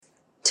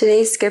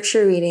Today's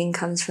scripture reading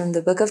comes from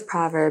the book of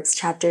Proverbs,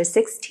 chapter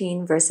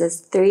 16, verses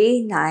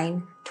 3,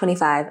 9,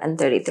 25, and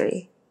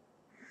 33.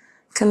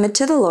 Commit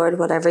to the Lord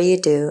whatever you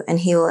do, and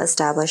he will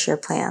establish your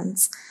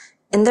plans.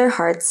 In their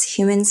hearts,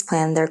 humans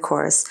plan their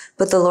course,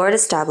 but the Lord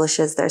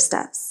establishes their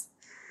steps.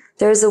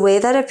 There is a way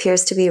that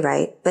appears to be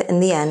right, but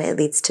in the end it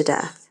leads to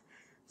death.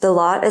 The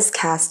lot is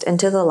cast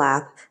into the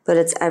lap, but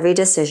its every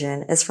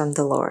decision is from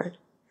the Lord.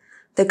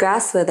 The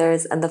grass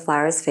withers and the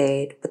flowers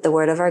fade, but the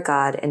word of our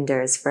God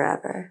endures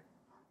forever.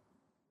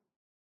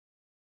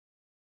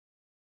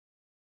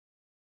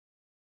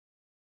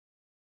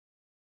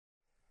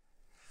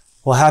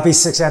 Well, happy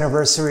 6th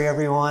anniversary,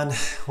 everyone.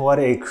 What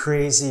a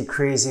crazy,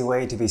 crazy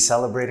way to be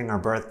celebrating our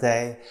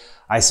birthday.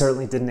 I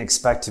certainly didn't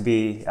expect to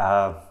be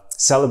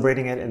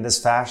celebrating it in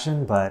this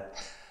fashion, but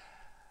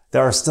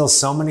there are still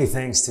so many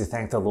things to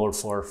thank the Lord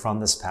for from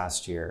this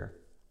past year.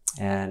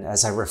 And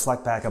as I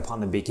reflect back upon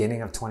the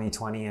beginning of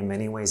 2020, in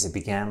many ways it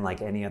began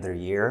like any other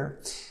year.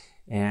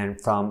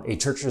 And from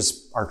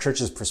our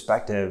church's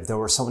perspective, there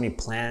were so many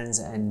plans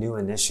and new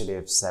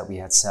initiatives that we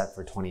had set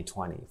for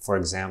 2020. For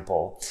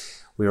example,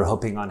 we were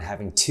hoping on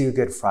having 2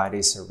 Good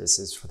Friday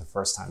services for the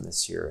first time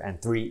this year and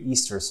 3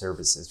 Easter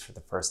services for the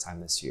first time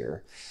this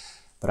year.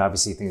 But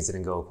obviously things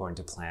didn't go according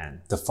to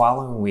plan. The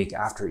following week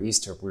after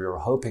Easter, we were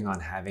hoping on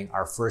having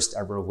our first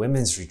ever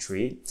women's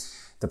retreat.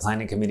 The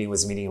planning committee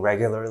was meeting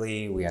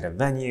regularly. We had a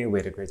venue, we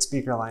had a great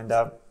speaker lined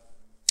up.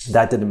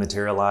 That didn't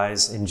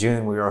materialize. In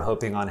June, we were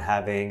hoping on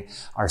having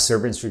our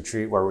servants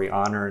retreat where we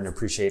honor and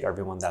appreciate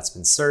everyone that's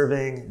been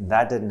serving.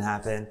 That didn't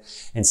happen.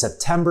 In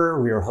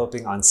September, we were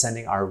hoping on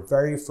sending our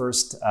very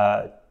first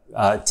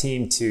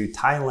team to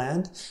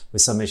Thailand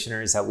with some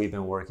missionaries that we've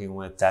been working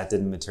with. That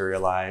didn't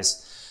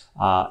materialize.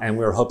 And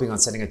we were hoping on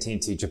sending a team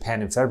to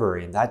Japan in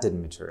February, and that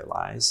didn't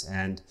materialize.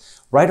 And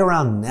right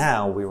around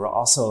now, we were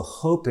also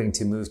hoping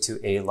to move to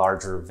a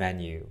larger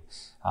venue,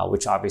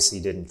 which obviously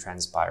didn't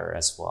transpire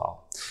as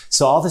well.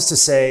 So all this to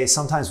say,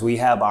 sometimes we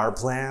have our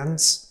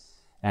plans,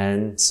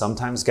 and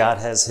sometimes God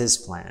has his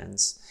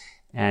plans.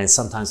 And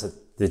sometimes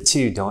the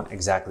two don't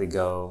exactly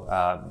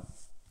go,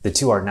 the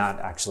two are not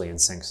actually in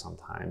sync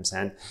sometimes.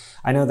 And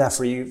I know that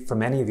for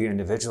many of you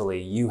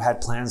individually, you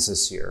had plans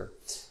this year.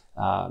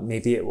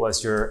 Maybe it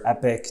was your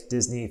epic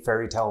Disney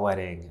fairy tale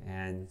wedding,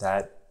 and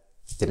that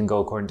didn't go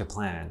according to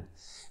plan.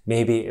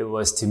 Maybe it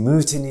was to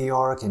move to New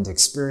York and to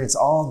experience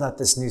all that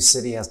this new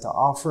city has to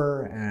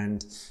offer,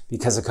 and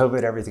because of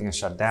COVID, everything is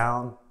shut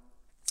down.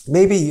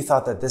 Maybe you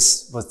thought that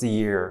this was the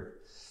year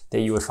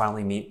that you would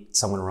finally meet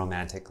someone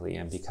romantically,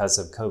 and because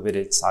of COVID,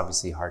 it's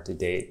obviously hard to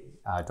date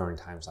during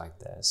times like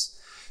this.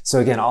 So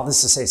again, all this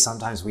to say,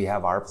 sometimes we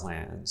have our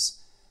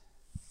plans,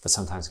 but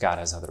sometimes God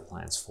has other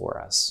plans for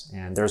us.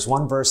 And there's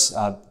one verse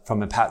from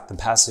the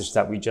passage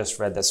that we just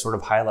read that sort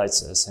of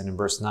highlights this. And in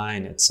verse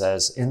 9, it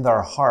says, "In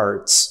their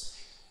hearts,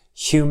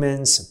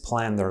 humans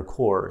plan their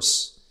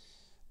course,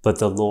 but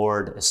the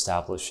Lord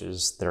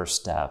establishes their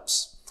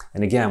steps."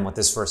 And again, what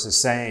this verse is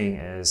saying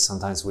is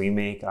sometimes we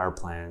make our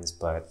plans,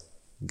 but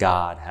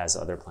God has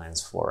other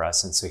plans for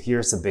us. And so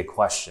here's the big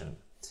question.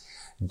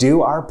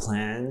 Do our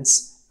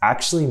plans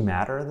actually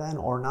matter then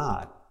or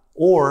not?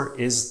 Or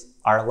is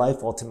our life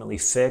ultimately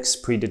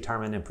fixed,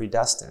 predetermined, and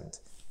predestined?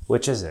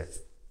 Which is it?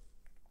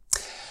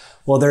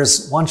 Well,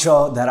 there's one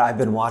show that I've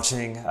been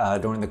watching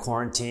during the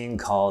quarantine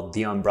called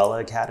The Umbrella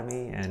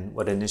Academy. And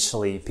what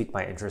initially piqued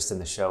my interest in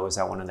the show is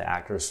that one of the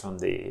actors from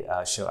the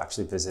show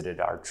actually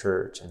visited our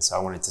church. And so I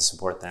wanted to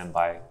support them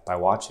by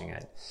watching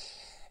it.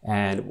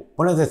 And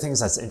one of the things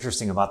that's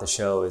interesting about the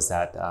show is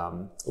that,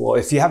 well,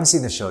 if you haven't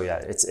seen the show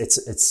yet,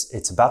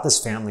 it's about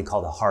this family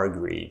called the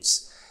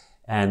Hargreaves.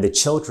 And the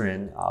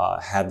children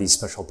have these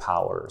special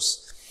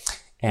powers.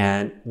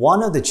 And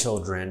one of the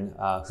children,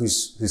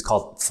 who's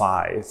called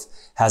Five,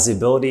 has the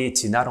ability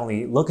to not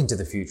only look into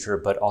the future,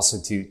 but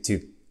also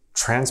to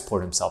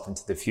transport himself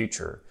into the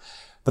future.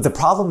 But the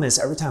problem is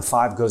every time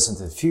Five goes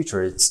into the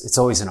future, it's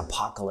always an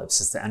apocalypse.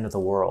 It's the end of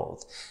the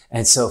world.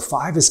 And so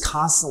Five is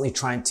constantly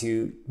trying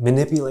to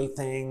manipulate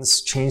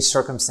things, change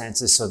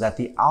circumstances so that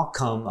the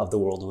outcome of the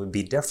world would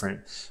be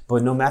different.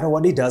 But no matter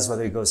what he does,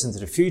 whether he goes into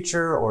the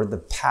future or the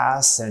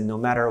past, and no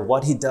matter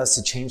what he does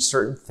to change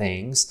certain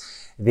things,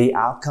 the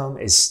outcome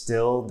is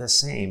still the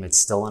same. It's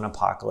still an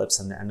apocalypse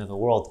and the end of the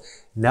world.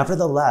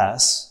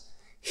 Nevertheless,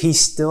 he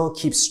still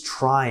keeps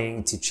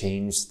trying to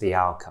change the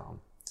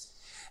outcome.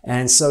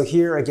 And so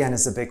here again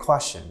is the big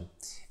question.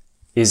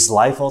 Is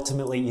life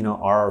ultimately,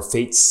 are our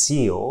fates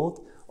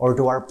sealed, or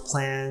do our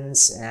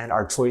plans and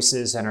our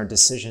choices and our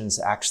decisions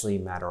actually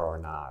matter or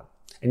not?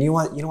 And you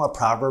know what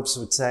Proverbs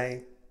would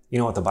say? You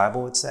know what the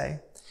Bible would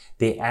say?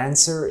 The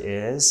answer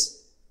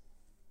is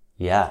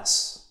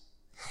yes.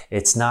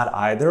 It's not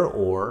either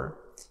or,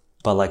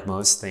 but like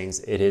most things,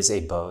 it is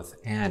a both.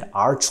 And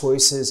our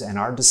choices and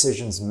our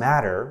decisions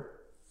matter.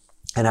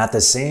 And at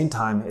the same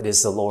time, it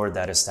is the Lord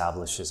that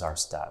establishes our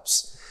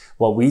steps.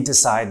 What we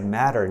decide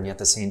matter, and yet at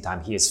the same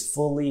time, he is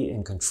fully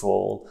in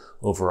control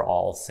over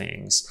all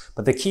things.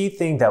 But the key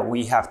thing that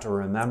we have to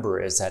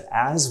remember is that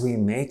as we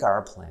make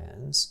our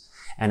plans,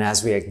 And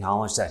as we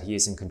acknowledge that he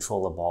is in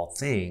control of all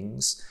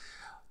things,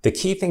 the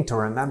key thing to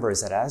remember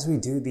is that as we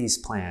do these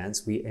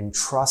plans, we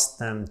entrust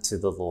them to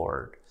the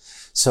Lord.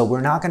 So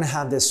we're not going to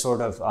have this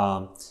sort of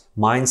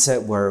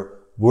mindset where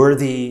we're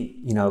the,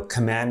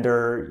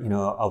 commander,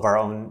 of our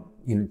own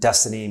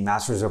destiny,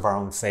 masters of our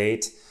own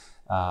fate.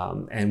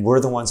 And we're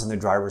the ones in the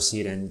driver's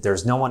seat and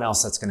there's no one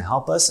else that's going to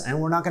help us.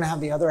 And we're not going to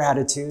have the other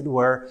attitude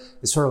where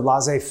it's sort of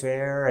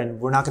laissez-faire and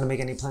we're not going to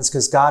make any plans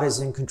because God is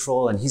in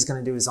control and he's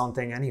going to do his own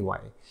thing anyway.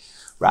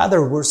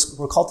 Rather, we're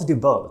called to do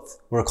both.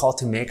 We're called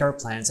to make our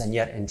plans and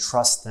yet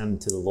entrust them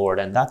to the Lord.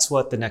 And that's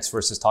what the next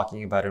verse is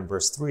talking about in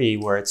verse 3,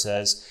 where it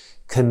says,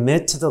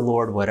 commit to the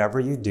Lord whatever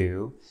you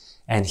do,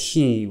 and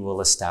he will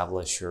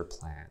establish your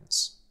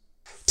plans.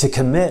 To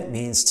commit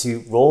means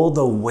to roll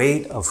the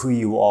weight of who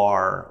you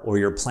are or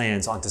your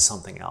plans onto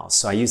something else.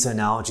 So I used the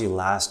analogy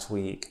last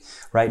week.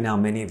 Right now,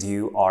 many of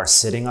you are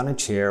sitting on a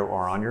chair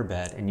or on your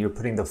bed, and you're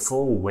putting the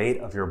full weight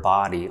of your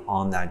body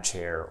on that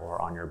chair or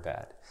on your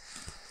bed.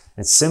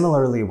 And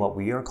similarly, what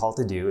we are called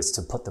to do is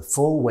to put the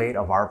full weight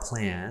of our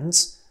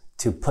plans,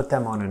 to put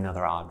them on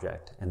another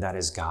object, and that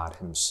is God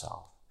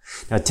himself.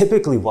 Now,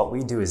 typically what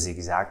we do is the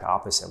exact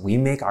opposite. We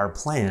make our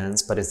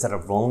plans, but instead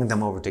of rolling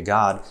them over to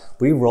God,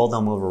 we roll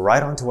them over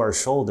right onto our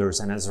shoulders.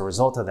 And as a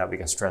result of that, we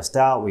get stressed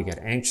out, we get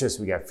anxious,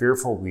 we get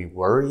fearful, we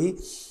worry.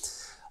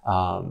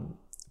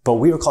 But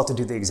we are called to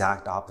do the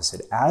exact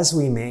opposite. As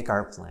we make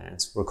our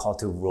plans, we're called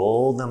to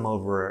roll them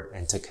over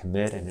and to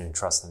commit and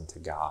entrust them to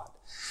God.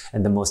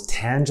 And the most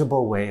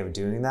tangible way of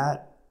doing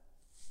that,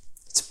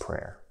 it's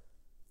prayer.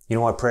 You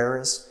know what prayer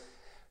is?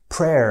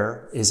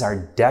 Prayer is our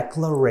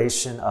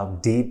declaration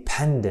of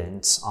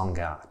dependence on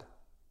God.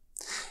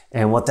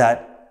 And what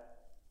that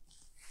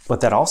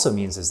also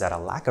means is that a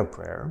lack of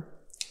prayer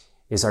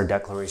is our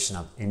declaration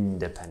of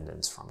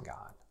independence from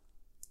God.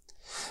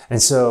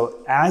 And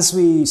so as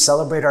we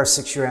celebrate our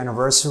 6-year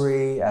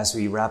anniversary, as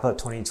we wrap up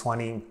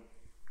 2020,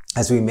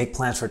 as we make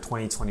plans for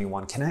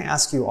 2021, can I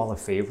ask you all a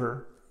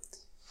favor?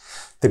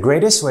 The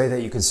greatest way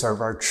that you can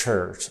serve our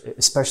church,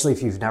 especially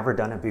if you've never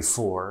done it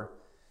before,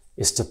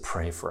 is to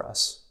pray for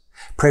us.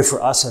 Pray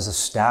for us as a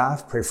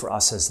staff, pray for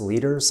us as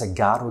leaders, that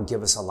God would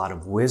give us a lot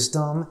of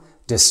wisdom,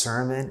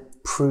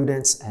 discernment,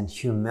 prudence, and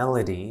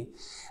humility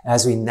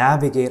as we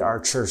navigate our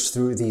church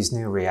through these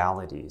new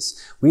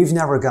realities. We've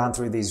never gone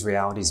through these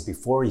realities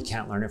before. You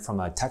can't learn it from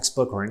a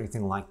textbook or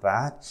anything like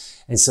that.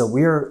 And so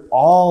we're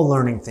all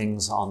learning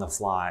things on the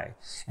fly.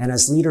 And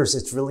as leaders,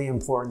 it's really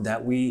important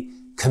that we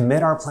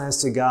commit our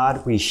plans to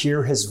God, we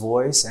hear his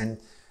voice, and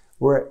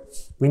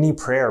we need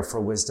prayer for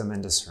wisdom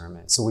and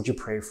discernment. So would you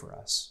pray for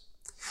us?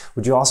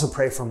 Would you also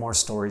pray for more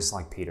stories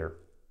like Peter?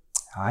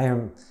 I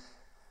am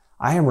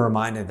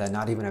reminded that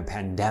not even a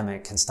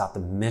pandemic can stop the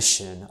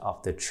mission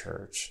of the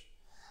church.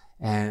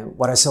 And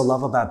what I so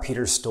love about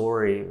Peter's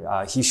story,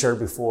 he shared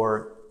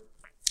before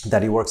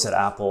that he works at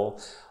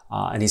Apple,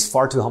 and he's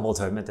far too humble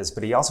to admit this,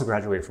 but he also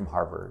graduated from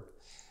Harvard.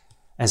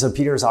 And so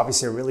Peter is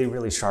obviously a really,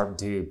 really sharp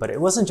dude, but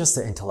it wasn't just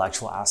the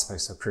intellectual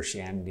aspects of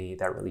Christianity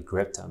that really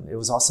gripped him. It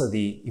was also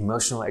the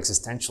emotional,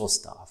 existential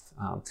stuff.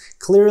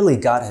 Clearly,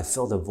 God had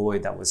filled a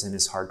void that was in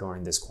his heart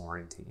during this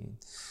quarantine.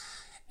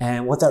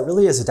 And what that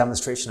really is a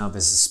demonstration of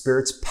is the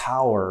Spirit's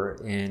power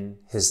in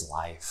his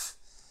life.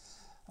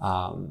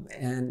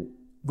 And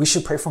we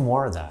should pray for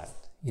more of that.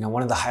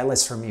 One of the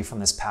highlights for me from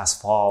this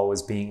past fall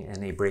was being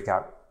in a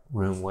breakout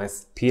room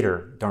with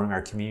Peter during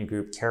our community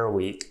group Care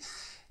Week.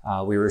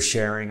 We were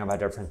sharing about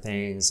different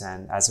things,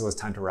 and as it was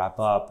time to wrap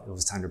up, it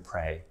was time to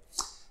pray.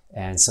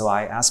 And so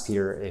I asked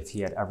Peter if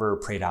he had ever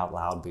prayed out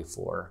loud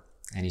before,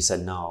 and he said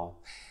no.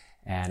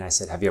 And I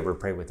said, have you ever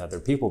prayed with other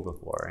people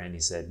before? And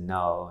he said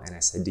no. And I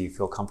said, do you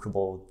feel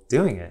comfortable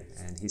doing it?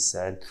 And he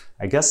said,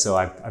 I guess so.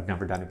 I've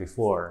never done it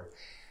before.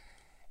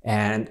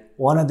 And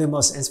one of the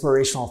most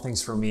inspirational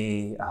things for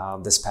me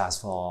this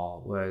past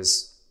fall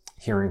was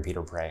hearing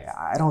Peter pray.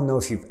 I don't know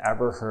if you've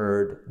ever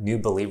heard new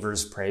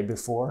believers pray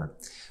before,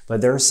 but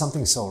there's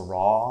something so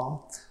raw,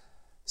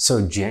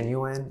 so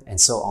genuine, and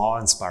so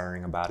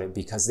awe-inspiring about it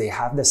because they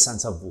have this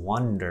sense of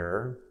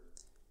wonder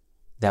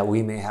that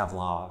we may have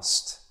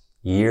lost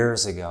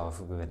years ago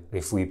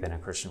if we've been a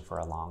Christian for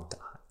a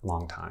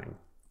long time.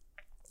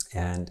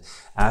 And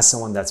as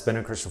someone that's been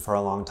a Christian for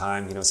a long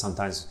time,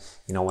 sometimes,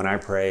 when I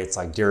pray, it's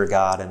like, dear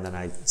God, and then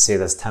I say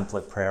this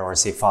template prayer or I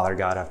say Father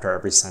God after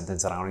every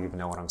sentence and I don't even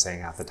know what I'm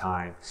saying half the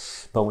time.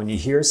 But when you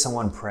hear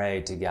someone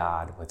pray to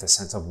God with a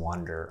sense of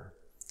wonder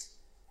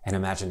and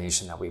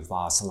imagination that we've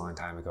lost a long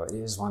time ago, it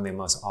is one of the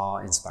most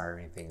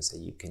awe-inspiring things that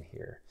you can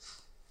hear.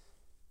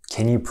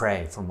 Can you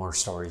pray for more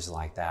stories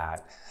like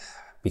that?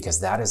 Because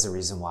that is the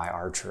reason why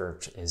our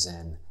church is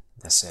in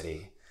the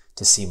city,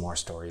 to see more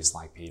stories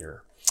like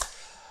Peter.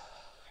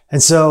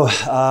 And so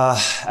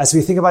as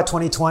we think about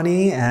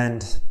 2020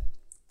 and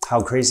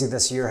how crazy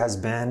this year has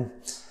been,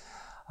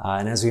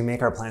 and as we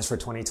make our plans for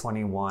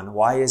 2021,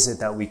 why is it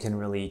that we can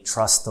really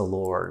trust the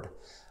Lord?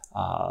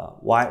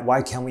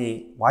 Why can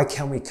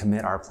we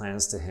commit our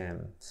plans to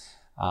him?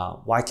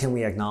 Why can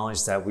we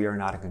acknowledge that we are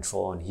not in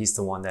control and he's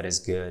the one that is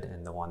good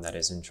and the one that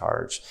is in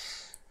charge?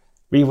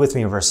 Read with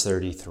me verse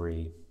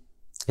 33.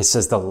 It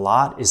says, the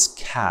lot is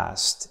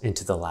cast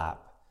into the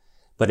lap,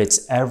 but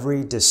its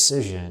every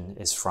decision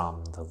is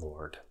from the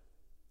Lord.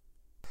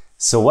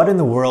 So what in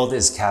the world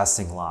is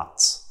casting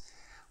lots?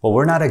 Well,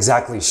 we're not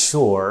exactly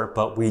sure,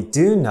 but we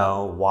do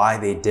know why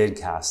they did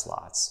cast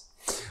lots.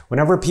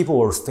 Whenever people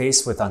were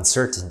faced with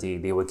uncertainty,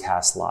 they would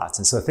cast lots.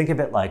 And so think of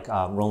it like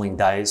rolling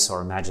dice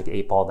or a magic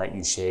 8-ball that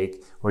you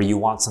shake, where you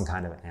want some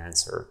kind of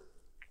answer.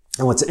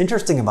 And what's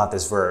interesting about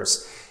this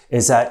verse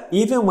is that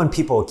even when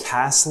people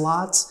cast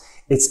lots,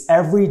 it's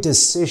every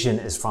decision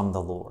is from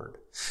the Lord.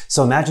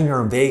 So imagine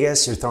you're in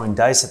Vegas, you're throwing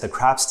dice at the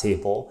craps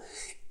table.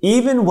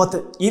 Even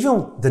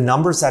the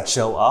numbers that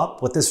show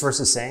up, what this verse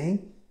is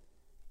saying,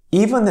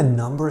 even the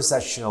numbers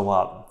that show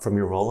up from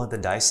your roll of the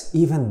dice,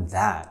 even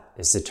that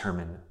is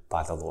determined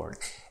by the Lord.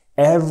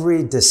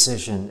 Every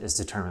decision is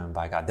determined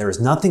by God. There is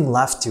nothing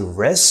left to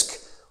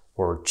risk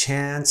or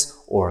chance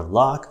or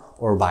luck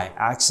or by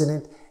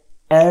accident.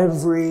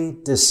 Every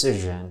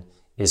decision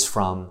is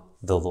from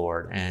the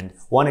Lord. And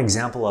one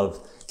example of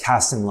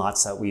casting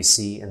lots that we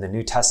see in the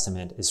New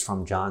Testament is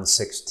from John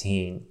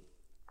 16.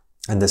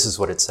 And this is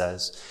what it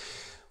says.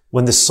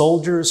 When the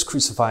soldiers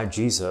crucified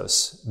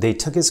Jesus, they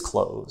took his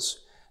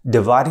clothes,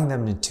 dividing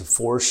them into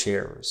 4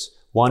 shares,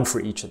 one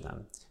for each of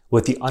them,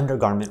 with the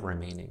undergarment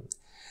remaining.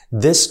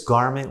 This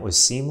garment was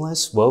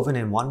seamless, woven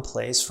in one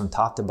place from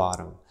top to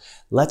bottom.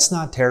 Let's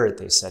not tear it,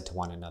 they said to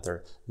one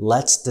another.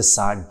 Let's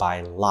decide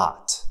by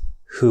lot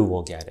who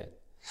will get it.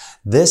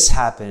 This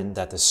happened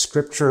that the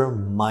scripture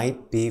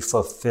might be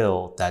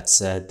fulfilled that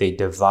said, they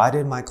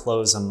divided my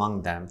clothes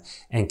among them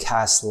and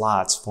cast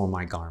lots for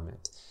my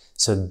garment.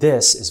 So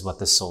this is what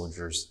the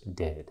soldiers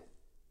did.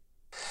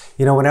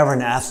 You know, whenever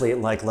an athlete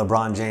like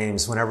LeBron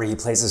James, whenever he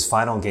plays his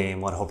final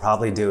game, what he'll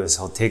probably do is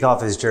he'll take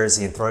off his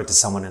jersey and throw it to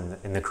someone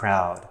in the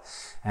crowd.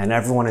 And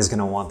everyone is going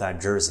to want that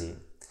jersey.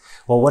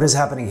 Well, what is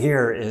happening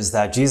here is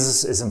that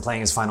Jesus isn't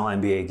playing his final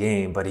NBA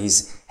game, but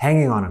he's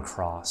hanging on a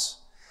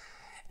cross.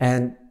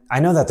 And I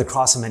know that the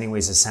cross in many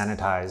ways is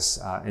sanitized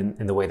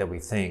in the way that we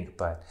think,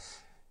 but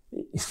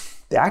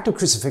the act of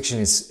crucifixion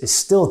is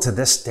still to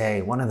this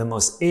day one of the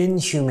most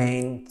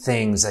inhumane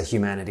things that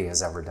humanity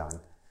has ever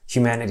done.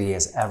 Humanity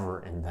has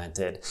ever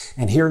invented.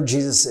 And here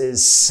Jesus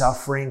is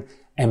suffering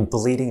and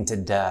bleeding to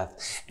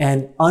death.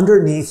 And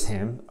underneath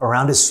him,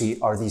 around his feet,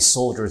 are these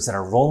soldiers that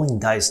are rolling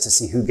dice to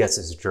see who gets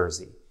his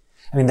jersey.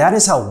 I mean, that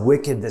is how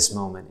wicked this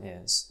moment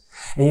is.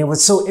 And you know,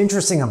 what's so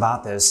interesting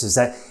about this is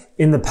that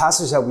in the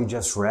passage that we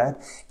just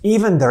read,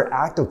 even their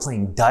act of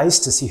playing dice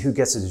to see who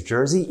gets his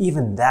jersey,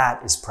 even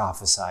that is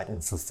prophesied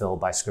and fulfilled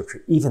by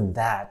Scripture. Even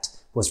that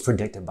was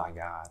predicted by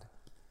God.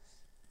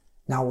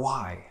 Now,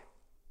 why?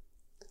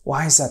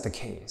 Why is that the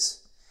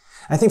case?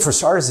 I think for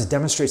starters, it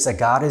demonstrates that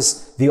God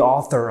is the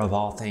author of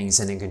all things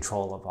and in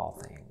control of all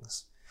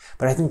things.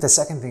 But I think the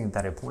second thing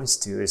that it points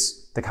to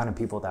is the kind of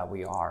people that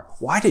we are.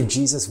 Why did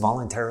Jesus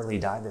voluntarily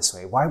die this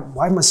way?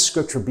 Why must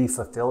Scripture be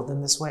fulfilled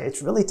in this way?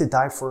 It's really to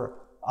die for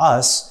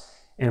us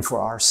and for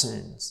our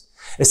sins.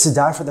 It's to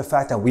die for the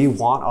fact that we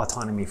want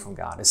autonomy from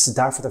God. It's to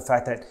die for the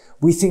fact that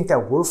we think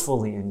that we're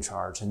fully in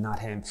charge and not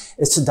him.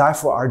 It's to die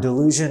for our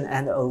delusion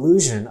and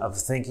illusion of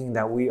thinking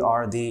that we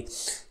are the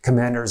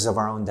commanders of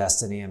our own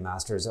destiny and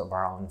masters of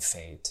our own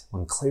fate,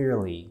 when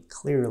clearly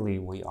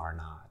we are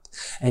not.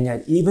 And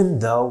yet, even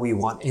though we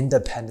want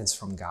independence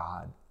from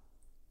God,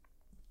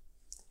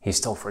 he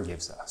still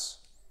forgives us.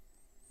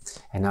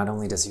 And not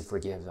only does he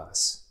forgive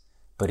us,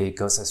 but he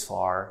goes as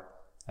far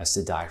as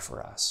to die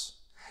for us.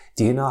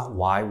 Do you know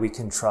why we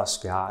can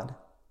trust God?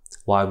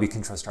 Why we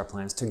can trust our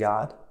plans to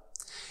God?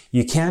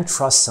 You can't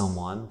trust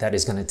someone that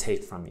is going to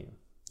take from you.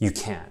 You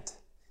can't.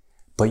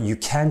 But you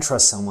can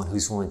trust someone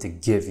who's willing to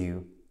give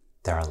you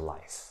their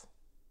life.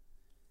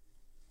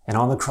 And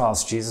on the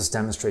cross, Jesus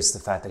demonstrates the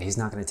fact that he's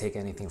not going to take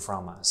anything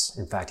from us.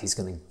 In fact, he's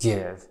going to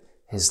give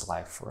his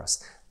life for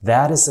us.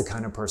 That is the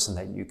kind of person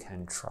that you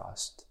can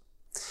trust.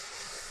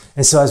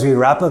 And so as we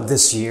wrap up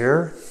this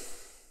year,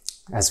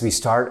 as we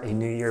start a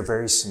new year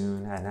very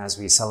soon, and as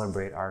we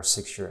celebrate our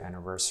 6-year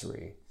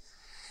anniversary,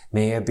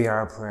 may it be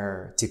our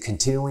prayer to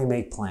continually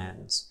make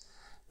plans,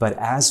 but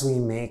as we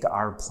make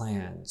our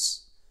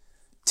plans,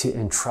 to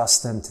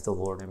entrust them to the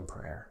Lord in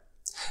prayer.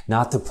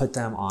 Not to put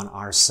them on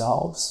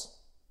ourselves,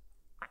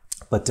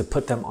 but to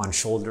put them on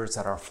shoulders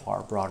that are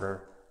far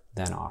broader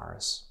than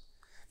ours.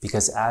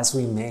 Because as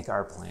we make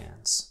our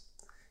plans,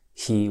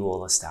 he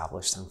will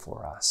establish them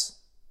for us,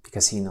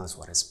 because he knows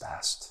what is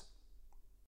best.